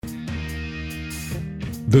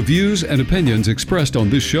The views and opinions expressed on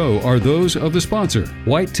this show are those of the sponsor,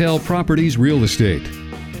 Whitetail Properties Real Estate.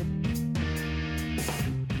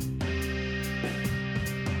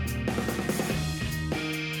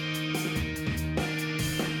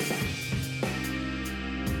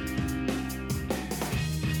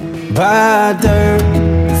 Buy dirt,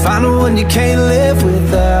 find the one you can't live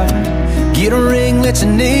without. Get a ring, let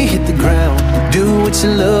your knee hit the ground. Do what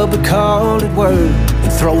you love, but call it work.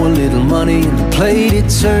 And throw a little money in the plate at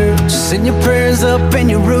church. Send your prayers up and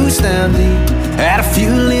your roots down deep. Add a few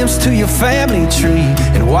limbs to your family tree.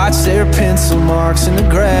 And watch their pencil marks in the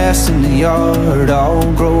grass in the yard all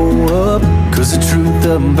grow up. Cause the truth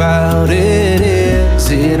about it is,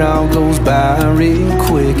 it all goes by real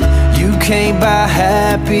quick. You can't buy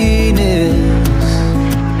happiness,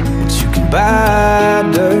 but you can buy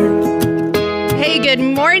dirt. Hey, good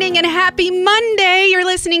morning and happy Monday. You're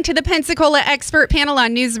listening to the Pensacola Expert Panel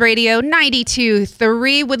on News Radio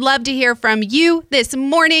 92.3. Would love to hear from you this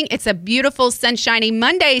morning. It's a beautiful, sunshiny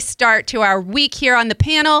Monday start to our week here on the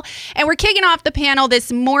panel. And we're kicking off the panel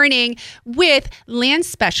this morning with land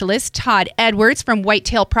specialist Todd Edwards from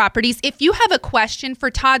Whitetail Properties. If you have a question for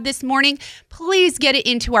Todd this morning, please get it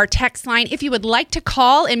into our text line. If you would like to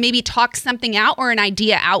call and maybe talk something out or an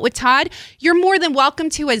idea out with Todd, you're more than welcome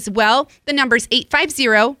to as well. The number's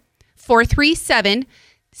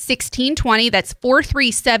 850-437-1620. That's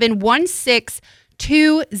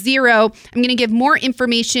 437-1620. I'm going to give more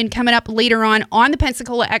information coming up later on the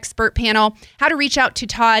Pensacola Expert Panel, how to reach out to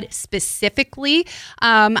Todd specifically.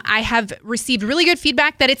 I have received really good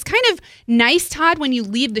feedback that it's kind of nice, Todd, when you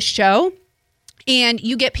leave the show and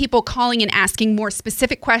you get people calling and asking more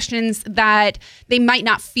specific questions that they might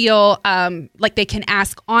not feel like they can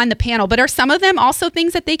ask on the panel. But are some of them also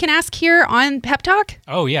things that they can ask here on Pep Talk?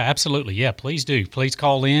 Oh, yeah, absolutely. Yeah, please do. Please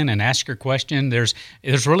call in and ask your question. There's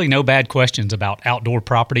really no bad questions about outdoor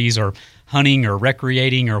properties or hunting or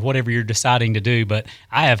recreating or whatever you're deciding to do. But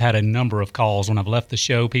I have had a number of calls when I've left the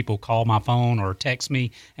show. People call my phone or text me,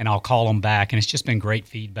 and I'll call them back. And it's just been great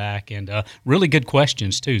feedback and really good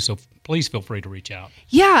questions, too. So please feel free to reach out.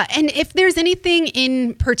 Yeah, and if there's anything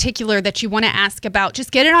in particular that you want to ask about,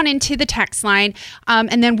 just get it on into the text line,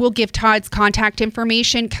 and then we'll give Todd's contact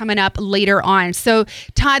information coming up later on. So,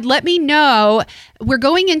 Todd, let me know. We're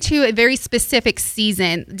going into a very specific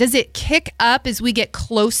season. Does it kick up as we get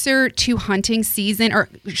closer to hunting season, or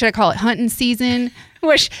should I call it hunting season?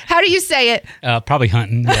 How do you say it? Probably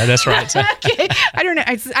hunting. Yeah, that's right. So. Okay. I don't know.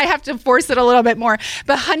 I have to force it a little bit more.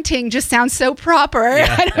 But hunting just sounds so proper.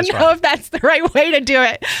 Yeah, I don't know if that's the right way to do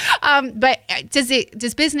it. But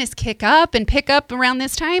does business kick up and pick up around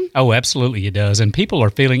this time? Oh, absolutely it does. And people are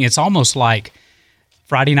feeling it's almost like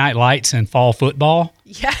Friday Night Lights and fall football.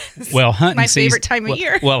 Yes. Well, hunting my favorite time of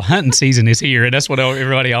year. Well, hunting season is here, and that's what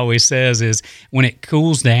everybody always says is when it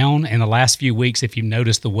cools down in the last few weeks, if you've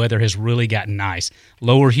noticed, the weather has really gotten nice.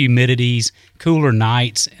 Lower humidities, cooler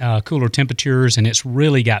nights, cooler temperatures, and it's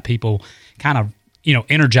really got people kind of,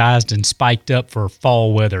 energized and spiked up for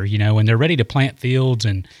fall weather, and they're ready to plant fields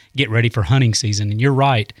and get ready for hunting season. And you're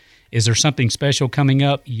right. Is there something special coming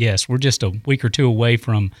up? Yes. We're just a week or two away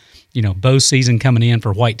from bow season coming in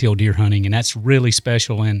for whitetail deer hunting, and that's really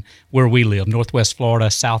special in where we live, Northwest Florida,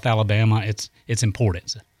 South Alabama. It's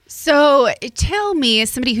important. So tell me,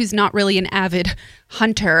 as somebody who's not really an avid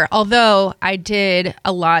hunter, although I did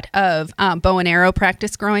a lot of bow and arrow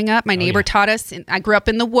practice growing up. My neighbor taught us. I grew up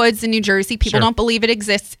in the woods in New Jersey. People don't believe it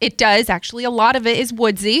exists. It does. Actually, a lot of it is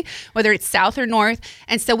woodsy, whether it's south or north.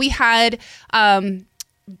 And so we had kind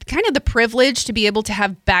of the privilege to be able to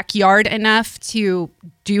have backyard enough to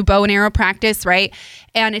do bow and arrow practice, right?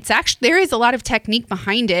 And it's actually, there is a lot of technique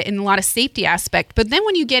behind it and a lot of safety aspect. But then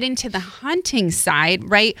when you get into the hunting side,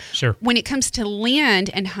 right? Sure. When it comes to land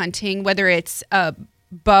and hunting, whether it's a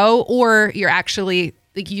bow or you're actually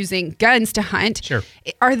using guns to hunt. Sure.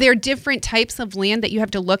 Are there different types of land that you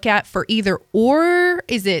have to look at for either or?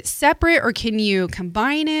 Is it separate or can you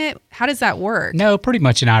combine it? How does that work? No, pretty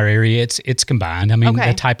much in our area, it's combined. I mean,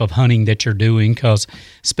 the type of hunting that you're doing, because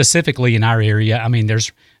specifically in our area, I mean,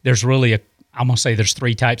 there's really I'm going to say there's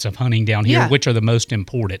three types of hunting down here, which are the most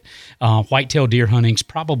important. Whitetail deer hunting's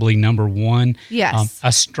probably number one. Yes.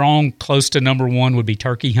 A strong close to number one would be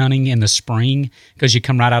turkey hunting in the spring because you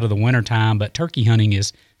come right out of the wintertime, but turkey hunting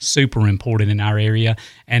is super important in our area.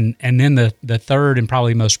 And then the third and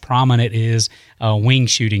probably most prominent is wing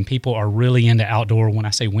shooting. People are really into outdoor. When I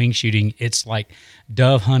say wing shooting, it's like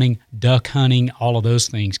dove hunting, duck hunting, all of those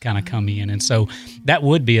things kind of come in. And so that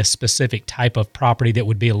would be a specific type of property that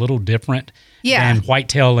would be a little different than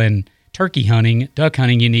whitetail and turkey hunting, duck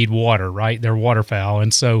hunting, you need water, right? They're waterfowl.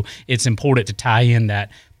 And so it's important to tie in that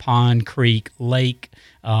pond, creek, lake,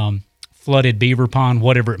 flooded beaver pond,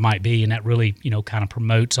 whatever it might be. And that really, kind of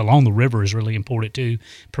promotes, along the river is really important too,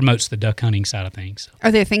 promotes the duck hunting side of things.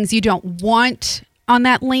 Are there things you don't want on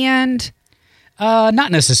that land?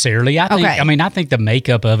 Not necessarily. I think the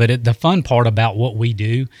makeup of it, the fun part about what we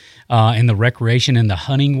do in the recreation and the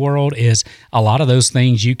hunting world is a lot of those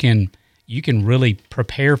things you can really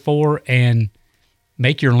prepare for and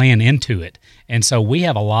make your land into it. And so we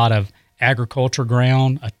have a lot of agriculture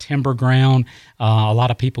ground, a timber ground. A lot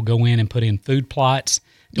of people go in and put in food plots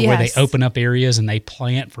to where they open up areas and they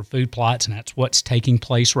plant for food plots, and that's what's taking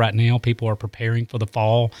place right now. People are preparing for the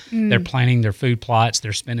fall. They're planting their food plots.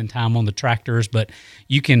 They're spending time on the tractors, but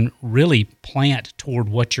you can really plant toward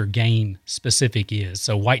what your game specific is.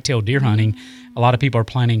 So whitetail deer hunting, a lot of people are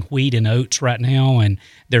planting wheat and oats right now, and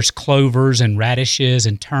there's clovers and radishes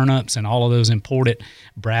and turnips and all of those important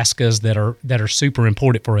brassicas that are super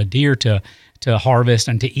important for a deer to harvest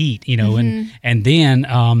and to eat, and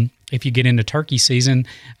then if you get into turkey season,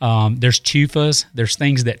 there's chufas, there's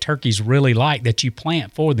things that turkeys really like that you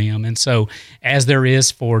plant for them. And so as there is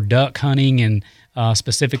for duck hunting and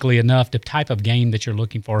specifically enough, the type of game that you're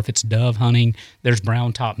looking for, if it's dove hunting, there's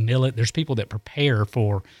brown top millet, there's people that prepare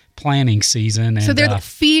for planting season. And, so they're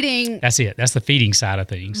feeding. That's it. That's the feeding side of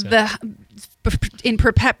things. In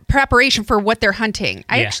preparation for what they're hunting.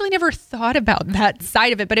 I actually never thought about that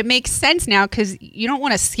side of it, but it makes sense now because you don't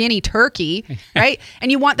want a skinny turkey, right?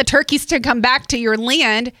 And you want the turkeys to come back to your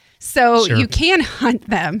land so you can hunt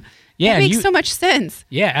them. Yeah, it makes so much sense.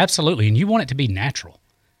 Yeah, absolutely. And you want it to be natural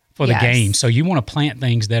for the game. So you want to plant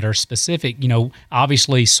things that are specific.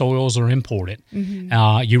 Obviously soils are important.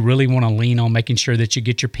 You really want to lean on making sure that you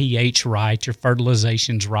get your pH right, your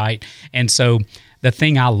fertilization's right. And so the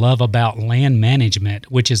thing I love about land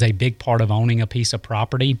management, which is a big part of owning a piece of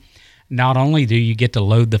property, not only do you get to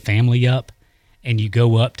load the family up and you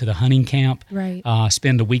go up to the hunting camp,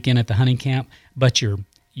 spend a weekend at the hunting camp, but you're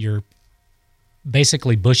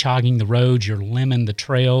basically bush hogging the roads, you're limbing the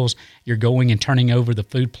trails, you're going and turning over the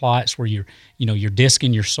food plots where you're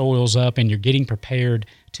disking your soils up and you're getting prepared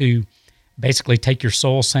to basically take your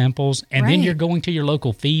soil samples, and then you're going to your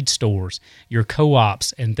local feed stores, your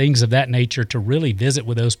co-ops and things of that nature to really visit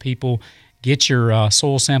with those people, get your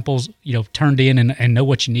soil samples, turned in and know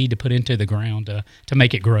what you need to put into the ground to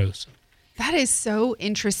make it grow. That is so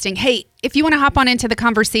interesting. Hey, if you want to hop on into the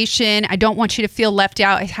conversation, I don't want you to feel left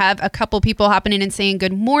out. I have a couple people hopping in and saying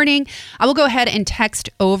good morning. I will go ahead and text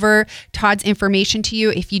over Todd's information to you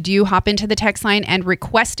if you do hop into the text line and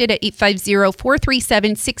request it at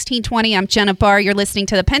 850-437-1620. I'm Jenna Barr. You're listening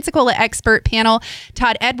to the Pensacola Expert Panel.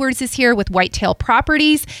 Todd Edwards is here with Whitetail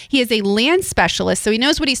Properties. He is a land specialist, so he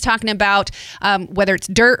knows what he's talking about, whether it's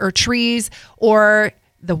dirt or trees or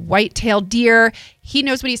the white-tailed deer. He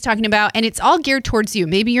knows what he's talking about, and it's all geared towards you.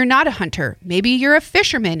 Maybe you're not a hunter. Maybe you're a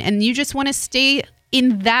fisherman, and you just want to stay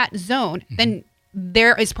in that zone. Then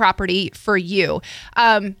there is property for you.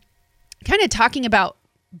 Kind of talking about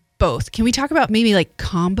both. Can we talk about maybe like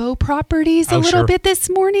combo properties a little bit this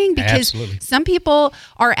morning? Because some people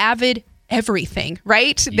are avid everything,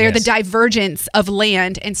 right? They're the divergence of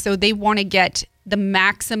land, and so they want to get the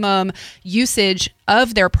maximum usage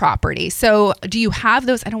of their property. So do you have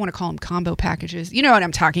those? I don't want to call them combo packages. You know what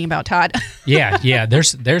I'm talking about, Todd. Yeah.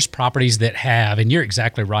 There's properties that have, and you're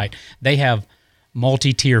exactly right, they have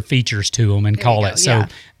multi-tier features to them and call it. So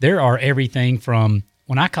there are everything from,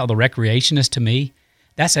 when I call the recreationist, to me,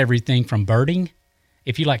 that's everything from birding.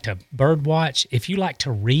 If you like to bird watch, if you like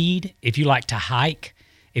to read, if you like to hike,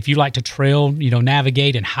 if you like to trail,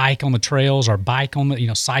 navigate and hike on the trails or bike on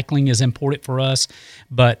the, cycling is important for us.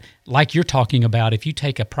 But like you're talking about, if you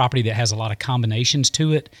take a property that has a lot of combinations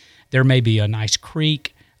to it, there may be a nice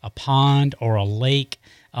creek, a pond, or a lake,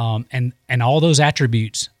 and all those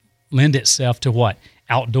attributes lend itself to what?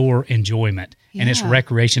 Outdoor enjoyment. And it's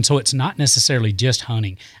recreation. So it's not necessarily just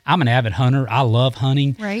hunting. I'm an avid hunter. I love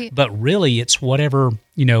hunting. Right. But really it's whatever,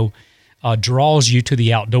 draws you to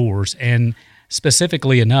the outdoors. And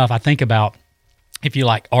specifically enough, I think about if you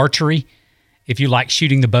like archery, if you like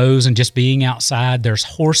shooting the bows and just being outside, there's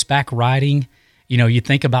horseback riding. You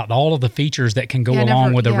think about all of the features that can go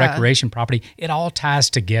along with a recreation property. It all ties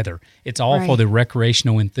together. It's all for the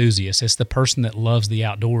recreational enthusiast. It's the person that loves the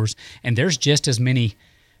outdoors. And there's just as many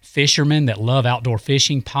fishermen that love outdoor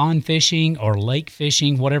fishing, pond fishing or lake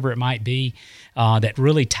fishing, whatever it might be, that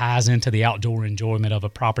really ties into the outdoor enjoyment of a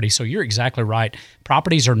property. So you're exactly right.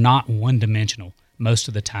 Properties are not one-dimensional most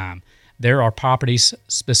of the time. There are properties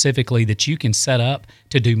specifically that you can set up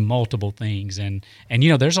to do multiple things. And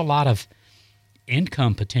there's a lot of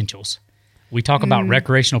income potentials. We talk about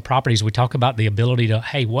recreational properties. We talk about the ability to,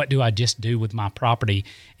 hey, what do I just do with my property?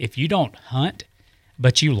 If you don't hunt,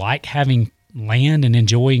 but you like having land and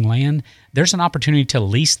enjoying land, there's an opportunity to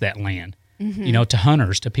lease that land, to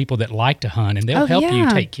hunters, to people that like to hunt, and they'll help you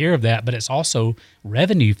take care of that, but it's also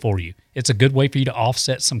revenue for you. It's a good way for you to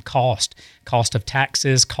offset some cost of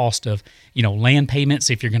taxes, cost of, land payments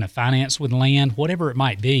if you're going to finance with land, whatever it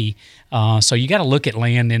might be. So you got to look at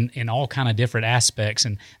land in all kind of different aspects.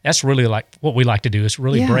 And that's really like what we like to do is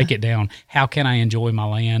really break it down. How can I enjoy my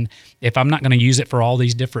land? If I'm not going to use it for all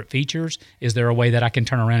these different features, is there a way that I can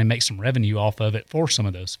turn around and make some revenue off of it for some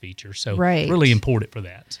of those features? So really important for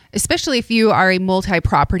that. Especially if you are a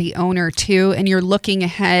multi-property owner too, and you're looking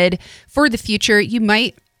ahead for the future, you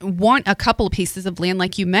might want a couple of pieces of land,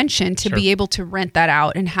 like you mentioned, to be able to rent that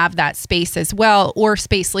out and have that space as well, or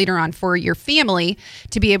space later on for your family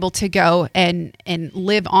to be able to go and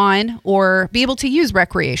live on or be able to use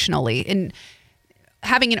recreationally. And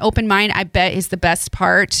having an open mind, I bet, is the best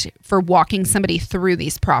part for walking somebody through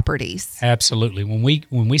these properties. Absolutely.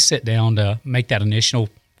 When we sit down to make that initial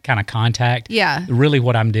kind of contact, really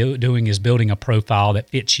what I'm doing is building a profile that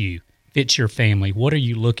fits you, fits your family. What are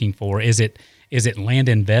you looking for? Is it land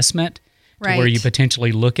investment to where you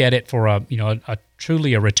potentially look at it for a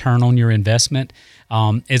truly a return on your investment?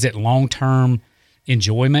 Is it long-term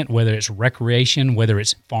enjoyment, whether it's recreation, whether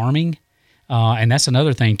it's farming? And that's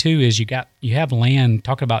another thing too, is you have land,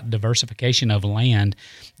 talking about diversification of land.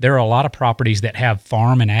 There are a lot of properties that have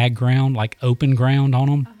farm and ag ground, like open ground on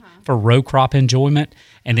them for row crop enjoyment.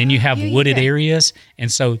 And then you have wooded areas.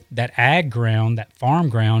 And so that ag ground, that farm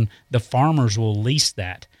ground, the farmers will lease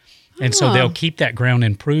that. And so they'll keep that ground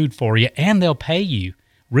improved for you, and they'll pay you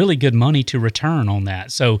really good money to return on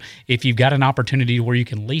that. So if you've got an opportunity where you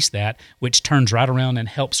can lease that, which turns right around and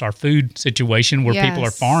helps our food situation where people are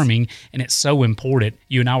farming, and it's so important.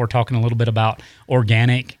 You and I were talking a little bit about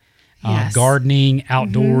organic gardening,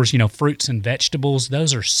 outdoors, fruits and vegetables.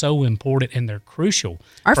 Those are so important, and they're crucial.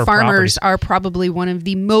 Our farmers are probably one of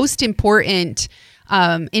the most important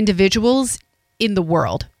individuals in the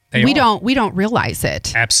world. We don't realize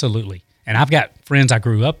it. Absolutely. And I've got friends I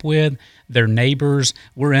grew up with, their neighbors.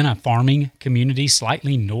 We're in a farming community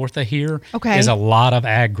slightly north of here. There's a lot of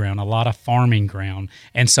ag ground, a lot of farming ground.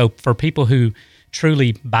 And so for people who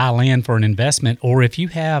truly buy land for an investment, or if you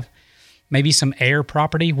have maybe some heir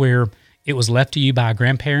property where it was left to you by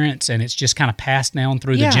grandparents and it's just kind of passed down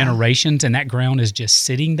through the generations and that ground is just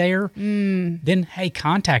sitting there, then, hey,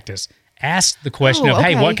 contact us. Ask the question of,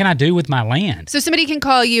 hey, what can I do with my land? So somebody can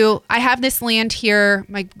call you. I have this land here.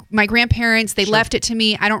 My grandparents, they left it to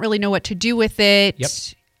me. I don't really know what to do with it. Yep.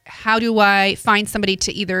 How do I find somebody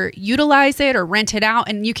to either utilize it or rent it out?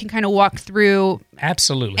 And you can kind of walk through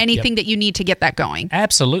anything that you need to get that going.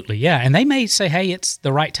 Absolutely, yeah. And they may say, hey, it's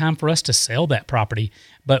the right time for us to sell that property,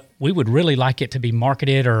 but we would really like it to be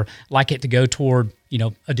marketed or like it to go toward,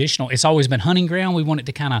 additional. It's always been hunting ground. We want it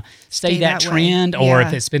to kind of stay that trend. Or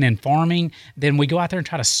if it's been in farming, then we go out there and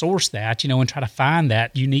try to source that, and try to find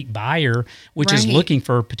that unique buyer, which is looking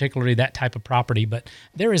for particularly that type of property. But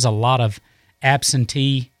there is a lot of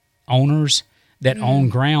absentee owners that own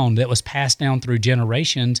ground that was passed down through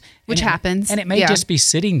generations. Which happens. And it may just be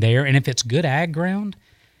sitting there. And if it's good ag ground,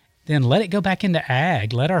 then let it go back into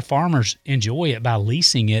ag. Let our farmers enjoy it by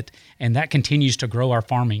leasing it, and that continues to grow our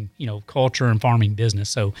farming, culture and farming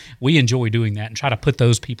business. So we enjoy doing that and try to put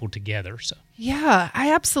those people together. So yeah,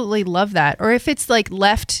 I absolutely love that. Or if it's like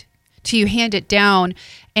left to you, hand it down,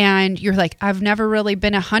 and you're like, I've never really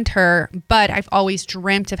been a hunter, but I've always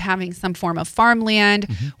dreamt of having some form of farmland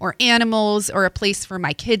or animals or a place for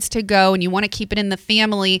my kids to go, and you want to keep it in the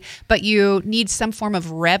family, but you need some form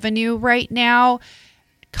of revenue right now.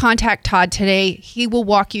 Contact Todd today. He will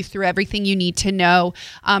walk you through everything you need to know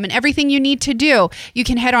and everything you need to do. You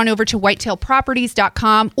can head on over to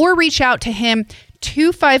whitetailproperties.com or reach out to him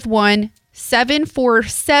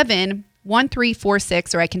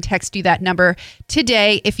 251-747-1346, or I can text you that number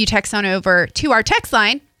today if you text on over to our text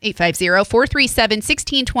line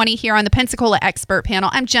 850-437-1620 here on the Pensacola Expert Panel.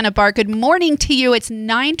 I'm Jenna Barr. Good morning to you. It's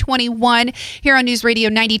 9:21 here on News Radio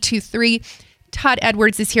 92.3. Todd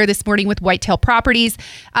Edwards is here this morning with Whitetail Properties.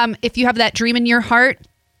 If you have that dream in your heart,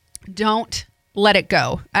 don't let it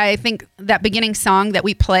go. I think that beginning song that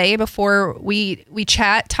we play before we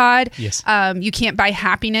chat, Todd, you can't buy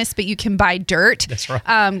happiness, but you can buy dirt. That's right.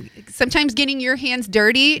 Sometimes getting your hands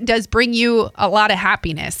dirty does bring you a lot of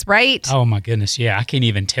happiness, right? Oh, my goodness. Yeah, I can't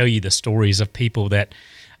even tell you the stories of people that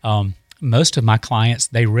most of my clients,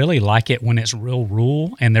 they really like it when it's real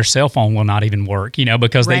rural and their cell phone will not even work,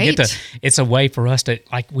 because they get to, it's a way for us to,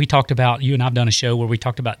 like we talked about, you and I've done a show where we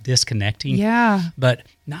talked about disconnecting. Yeah. But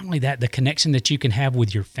not only that, the connection that you can have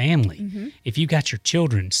with your family. If you got your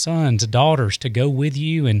children, sons, daughters to go with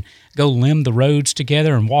you and go limb the roads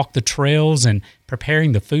together and walk the trails and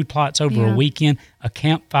preparing the food plots over a weekend, a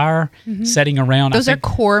campfire, setting around. Those are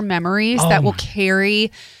core memories that will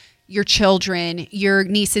carry your children, your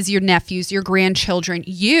nieces, your nephews, your grandchildren,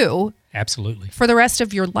 you absolutely for the rest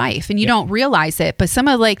of your life. And you don't realize it. But some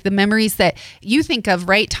of like the memories that you think of,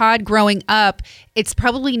 right, Todd, growing up, it's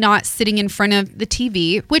probably not sitting in front of the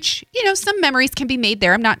TV, which, some memories can be made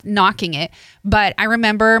there. I'm not knocking it. But I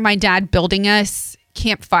remember my dad building us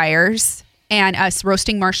campfires and us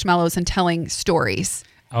roasting marshmallows and telling stories.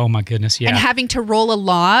 Oh my goodness, yeah. And having to roll a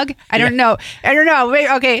log. I don't know. Wait,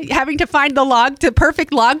 okay, having to find the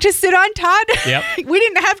perfect log to sit on, Todd. Yep. We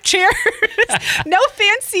didn't have chairs. No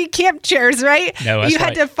fancy camp chairs, right? No, that's You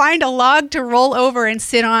had to find a log to roll over and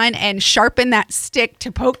sit on and sharpen that stick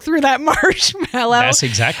to poke through that marshmallow. That's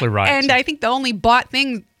exactly right. And I think the only bought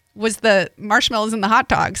thing was the marshmallows and the hot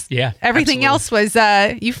dogs. Yeah, Everything absolutely. else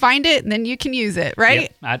was you find it and then you can use it,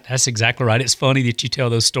 right? Yep, that's exactly right. It's funny that you tell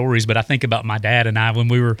those stories, but I think about my dad and I when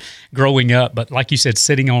we were growing up, but like you said,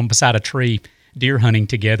 sitting on beside a tree, deer hunting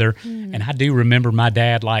together. And I do remember my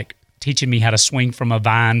dad teaching me how to swing from a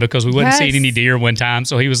vine because we wasn't seeing any deer one time.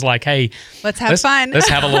 So he was like, hey, let's have fun. Let's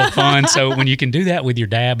have a little fun. So when you can do that with your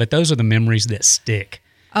dad, but those are the memories that stick.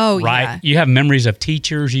 Oh, right? yeah. You have memories of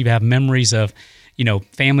teachers, you have memories of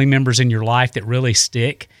family members in your life that really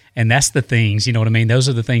stick. And that's the things, you know what I mean? Those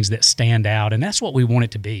are the things that stand out. And that's what we want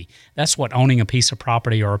it to be. That's what owning a piece of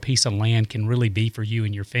property or a piece of land can really be for you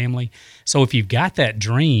and your family. So if you've got that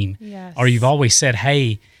dream, or you've always said,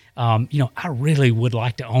 hey, I really would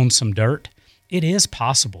like to own some dirt, it is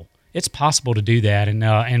possible. It's possible to do that.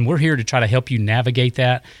 And we're here to try to help you navigate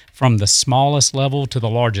that from the smallest level to the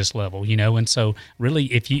largest level, And so really,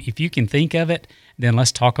 if you can think of it, then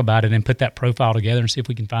let's talk about it and put that profile together and see if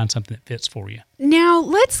we can find something that fits for you. Now,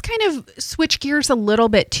 let's kind of switch gears a little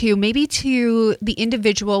bit too, maybe to the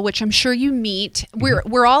individual, which I'm sure you meet.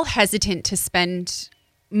 We're all hesitant to spend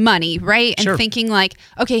money, right? And thinking like,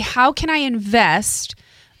 okay, how can I invest,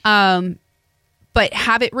 but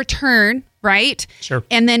have it return, right? Sure.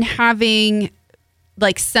 And then having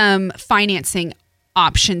like some financing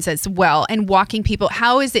options as well, and walking people.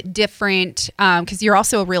 How is it different? Because you're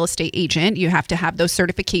also a real estate agent. You have to have those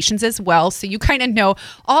certifications as well. So you kind of know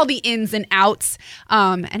all the ins and outs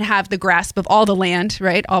and have the grasp of all the land,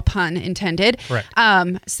 right? All pun intended. Correct.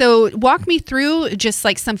 So walk me through just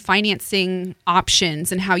like some financing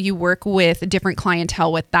options and how you work with different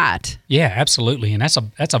clientele with that. Yeah, absolutely. And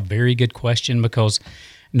that's a very good question because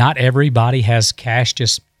not everybody has cash,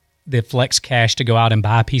 just the flex cash to go out and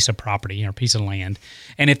buy a piece of property or a piece of land.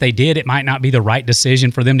 And if they did, it might not be the right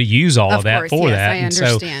decision for them to use all of that for that. I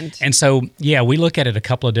understand. And so, we look at it a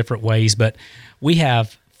couple of different ways, but we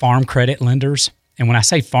have farm credit lenders. And when I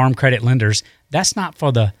say farm credit lenders, that's not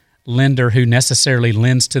for the lender who necessarily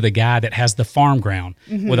lends to the guy that has the farm ground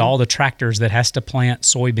with all the tractors that has to plant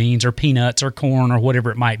soybeans or peanuts or corn or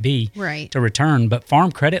whatever it might be to return. But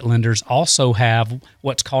farm credit lenders also have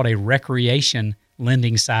what's called a recreation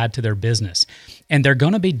lending side to their business. And they're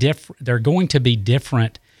going to be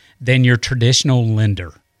different than your traditional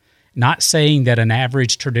lender. Not saying that an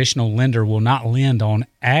average traditional lender will not lend on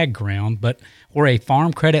ag ground, but where a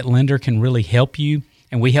farm credit lender can really help you,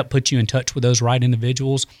 and we help put you in touch with those right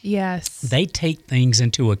individuals. Yes. They take things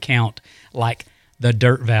into account like the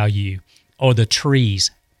dirt value or the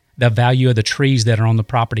trees, the value of the trees that are on the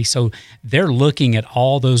property. So they're looking at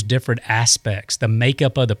all those different aspects, the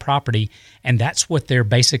makeup of the property, and that's what they're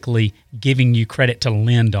basically giving you credit to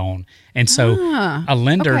lend on. And so a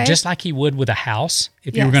lender, just like he would with a house,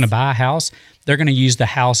 if you were going to buy a house, they're going to use the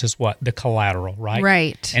house as what? The collateral, right?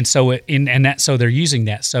 Right. And so so they're using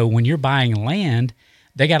that. So when you're buying land,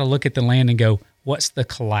 they got to look at the land and go, what's the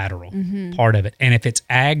collateral part of it? And if it's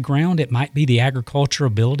ag ground, it might be the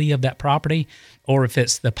agriculturability of that property, or if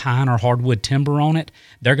it's the pine or hardwood timber on it,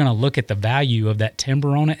 they're going to look at the value of that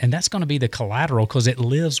timber on it, and that's going to be the collateral because it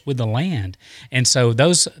lives with the land. And so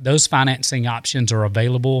those financing options are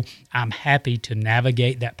available. I'm happy to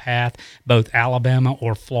navigate that path, both Alabama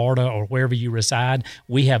or Florida or wherever you reside.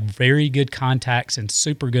 We have very good contacts and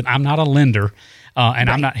super good. I'm not a lender, and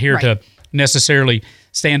I'm not here to necessarily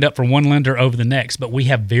stand up for one lender over the next, but we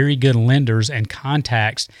have very good lenders and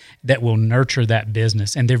contacts that will nurture that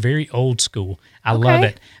business, and they're very old school. I love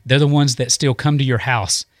it. They're the ones that still come to your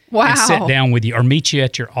house Wow. and sit down with you, or meet you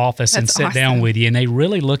at your office and That's sit down awesome. with you. And they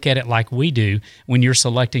really look at it like we do when you're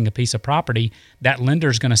selecting a piece of property. That lender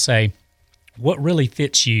is going to say, what really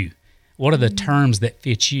fits you? What are the terms that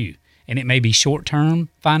fit you? And it may be short-term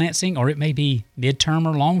financing, or it may be mid-term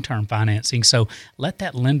or long-term financing. So let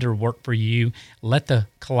that lender work for you. Let the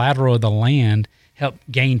collateral of the land help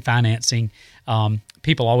gain financing.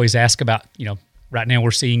 People always ask about, right now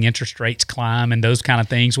we're seeing interest rates climb and those kind of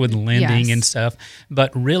things with lending Yes. and stuff.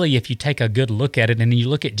 But really, if you take a good look at it and you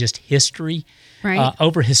look at just history, Right.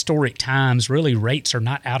 over historic times, really rates are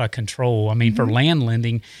not out of control. I mean, for land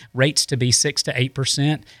lending, rates to be 6 to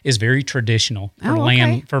 8% is very traditional for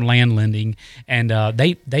land lending, and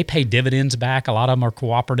they pay dividends back. A lot of them are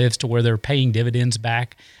cooperatives to where they're paying dividends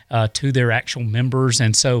back to their actual members,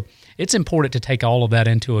 and so it's important to take all of that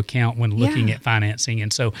into account when looking at financing.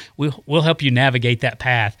 And so we'll help you navigate that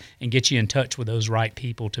path and get you in touch with those right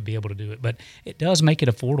people to be able to do it. But it does make it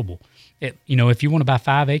affordable. If you want to buy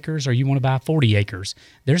 5 acres or you want to buy 40 acres,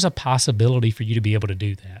 there's a possibility for you to be able to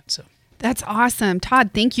do that. So. That's awesome.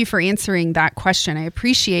 Todd, thank you for answering that question. I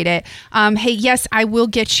appreciate it. Hey, yes, I will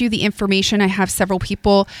get you the information. I have several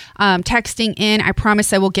people texting in. I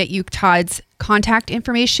promise I will get you Todd's contact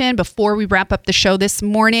information before we wrap up the show this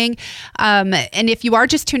morning. And if you are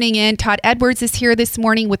just tuning in, Todd Edwards is here this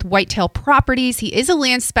morning with Whitetail Properties. He is a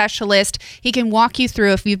land specialist. He can walk you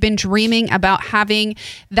through if you've been dreaming about having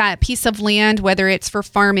that piece of land, whether it's for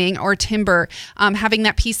farming or timber, having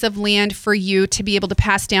that piece of land for you to be able to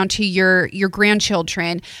pass down to your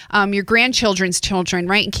grandchildren, your grandchildren's children,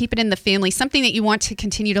 right? And keep it in the family, something that you want to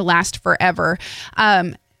continue to last forever.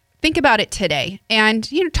 Think about it today and,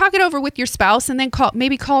 talk it over with your spouse, and then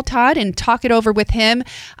call Todd and talk it over with him.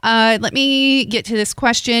 Let me get to this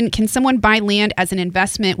question. Can someone buy land as an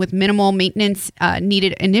investment with minimal maintenance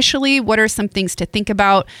needed initially? What are some things to think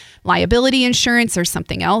about? Liability insurance or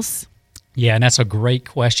something else? Yeah, and that's a great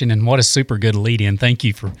question, and what a super good lead in. Thank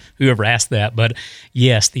you for whoever asked that. But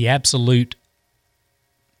yes, the absolute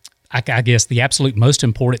most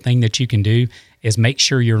important thing that you can do is make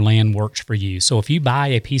sure your land works for you. So if you buy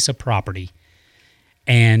a piece of property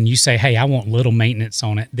and you say, hey, I want little maintenance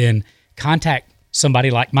on it, then contact somebody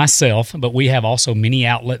like myself, but we have also many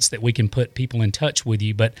outlets that we can put people in touch with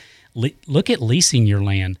you. But look at leasing your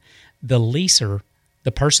land. The leaser,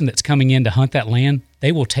 the person that's coming in to hunt that land,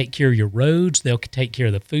 they will take care of your roads. They'll take care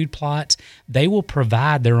of the food plots. They will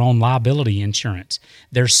provide their own liability insurance.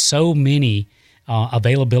 There's so many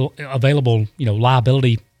available,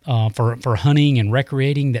 liability for hunting and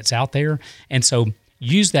recreating that's out there. And so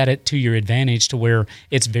use that to your advantage to where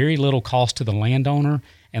it's very little cost to the landowner,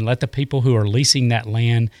 and let the people who are leasing that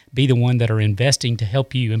land be the one that are investing to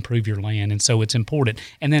help you improve your land. And so it's important.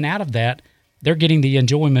 And then out of that, they're getting the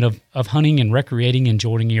enjoyment of hunting and recreating,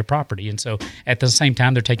 enjoying your property. And so at the same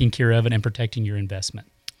time, they're taking care of it and protecting your investment.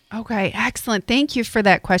 Okay, excellent. Thank you for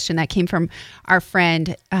that question. That came from our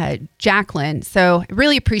friend Jacqueline. So I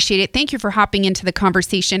really appreciate it. Thank you for hopping into the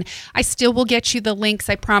conversation. I still will get you the links,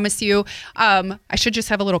 I promise you. I should just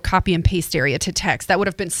have a little copy and paste area to text. That would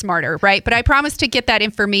have been smarter, right? But I promise to get that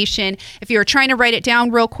information. If you're trying to write it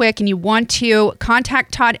down real quick and you want to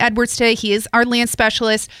contact Todd Edwards today, he is our land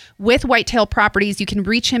specialist with Whitetail Properties. You can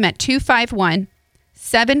reach him at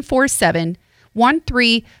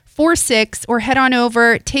 251-747-1346, or head on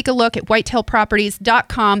over, take a look at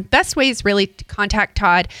whitetailproperties.com. Best way is really to contact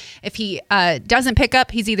Todd. If he doesn't pick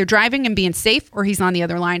up, he's either driving and being safe, or he's on the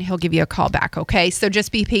other line. He'll give you a call back, okay? So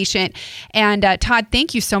just be patient. And Todd,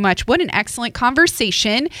 thank you so much. What an excellent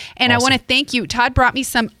conversation. And Awesome. I want to thank you. Todd brought me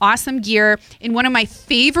some awesome gear in one of my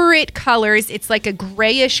favorite colors. It's like a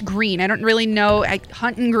grayish green. I don't really know.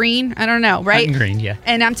 Hunting green? I don't know, right? Hunting green, yeah.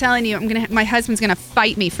 And I'm telling you, my husband's going to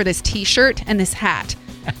fight me for this t-shirt and this hat.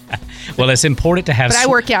 Well, it's important to have. But I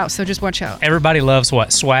work out, so just watch out. Everybody loves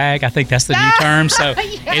what? Swag. I think that's the new term. So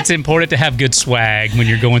It's important to have good swag when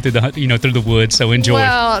you're going through through the woods. So enjoy.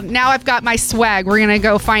 Well, now I've got my swag. We're gonna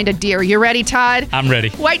go find a deer. You ready, Todd? I'm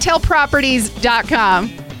ready. Whitetailproperties.com.